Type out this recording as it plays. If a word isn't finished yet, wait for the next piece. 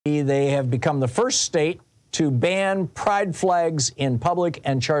They have become the first state to ban pride flags in public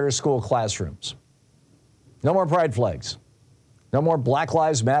and charter school classrooms. No more pride flags. No more Black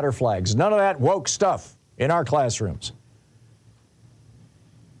Lives Matter flags. None of that woke stuff in our classrooms.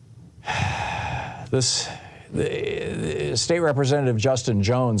 The State Representative Justin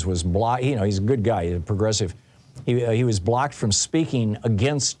Jones was blocked. You know, he's a good guy, he's a progressive. He was blocked from speaking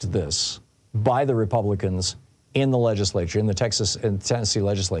against this by the Republicans in the legislature, in the Texas and Tennessee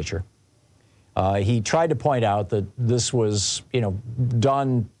legislature. He tried to point out that this was,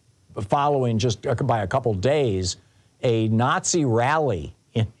 done following just by a couple days a Nazi rally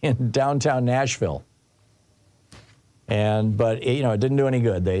in downtown Nashville. But it didn't do any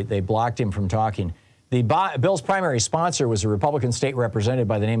good. They blocked him from talking. The bill's primary sponsor was a Republican state representative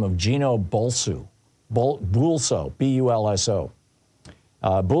by the name of Gino Bulso, B-U-L-S-O.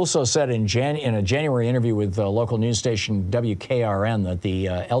 Bulso said in a January interview with the local news station WKRN that the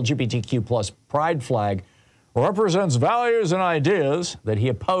LGBTQ plus pride flag represents values and ideas that he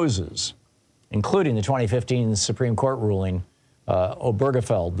opposes, including the 2015 Supreme Court ruling,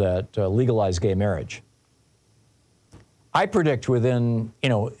 Obergefell, that legalized gay marriage. I predict within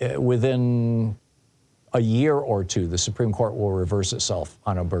a year or two, the Supreme Court will reverse itself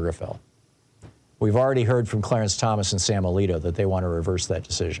on Obergefell. We've already heard from Clarence Thomas and Sam Alito that they want to reverse that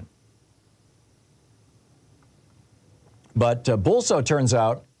decision. But Bulso, turns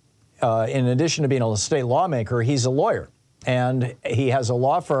out, in addition to being a state lawmaker, he's a lawyer. And he has a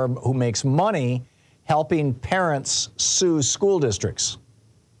law firm who makes money helping parents sue school districts.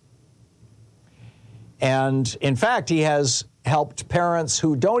 And in fact, he has helped parents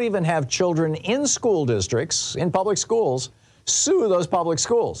who don't even have children in school districts, in public schools, sue those public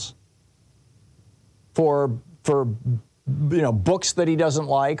schools for books that he doesn't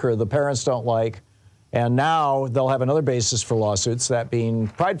like or the parents don't like. And now they'll have another basis for lawsuits, that being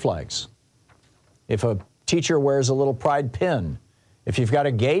pride flags. If a teacher wears a little pride pin, if you've got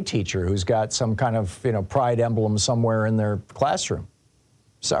a gay teacher who's got some kind of pride emblem somewhere in their classroom,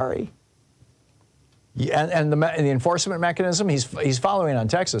 sorry. And the enforcement mechanism, he's following on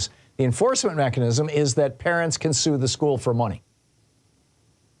Texas. The enforcement mechanism is that parents can sue the school for money.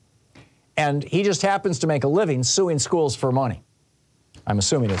 And he just happens to make a living suing schools for money. I'm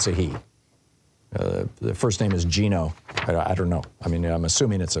assuming it's a he. The first name is Gino. I don't know. I mean, I'm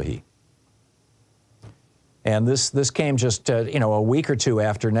assuming it's a he. And this came just a week or two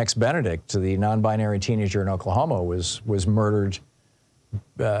after Next Benedict, the non-binary teenager in Oklahoma, was murdered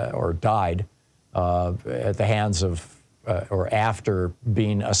or died at the hands of or after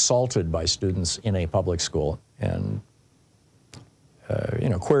being assaulted by students in a public school. And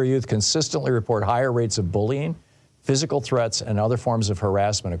queer youth consistently report higher rates of bullying, physical threats, and other forms of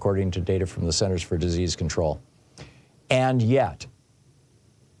harassment, according to data from the Centers for Disease Control. And yet,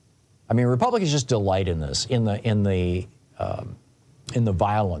 I mean, Republicans just delight in this, in the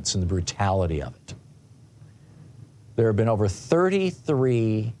violence and the brutality of it. There have been over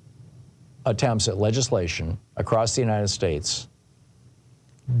 33 attempts at legislation across the United States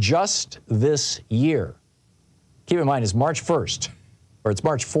just this year. Keep in mind, it's March 1st, or it's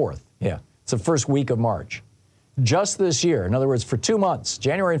March 4th. Yeah, it's the first week of March. Just this year, in other words, for 2 months,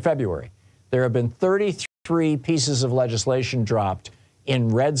 January and February, there have been 33 pieces of legislation dropped in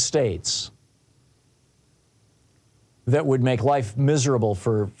red states that would make life miserable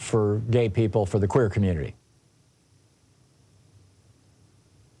for gay people, for the queer community.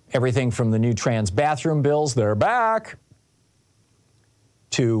 Everything from the new trans bathroom bills, they're back,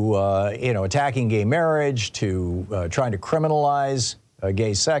 to attacking gay marriage, to trying to criminalize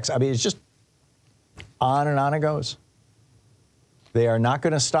gay sex. I mean, it's just on and on it goes. They are not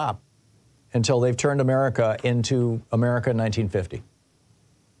going to stop until they've turned America into America in 1950.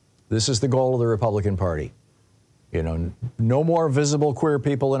 This is the goal of the Republican Party. No more visible queer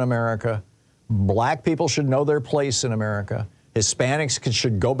people in America. Black people should know their place in America. Hispanics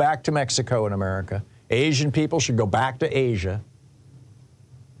should go back to Mexico in America. Asian people should go back to Asia.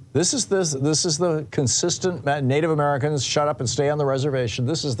 This is the consistent, Native Americans, shut up and stay on the reservation.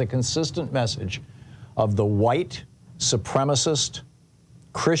 This is the consistent message of the white, supremacist,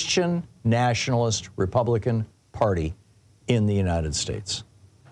 Christian, nationalist Republican Party in the United States.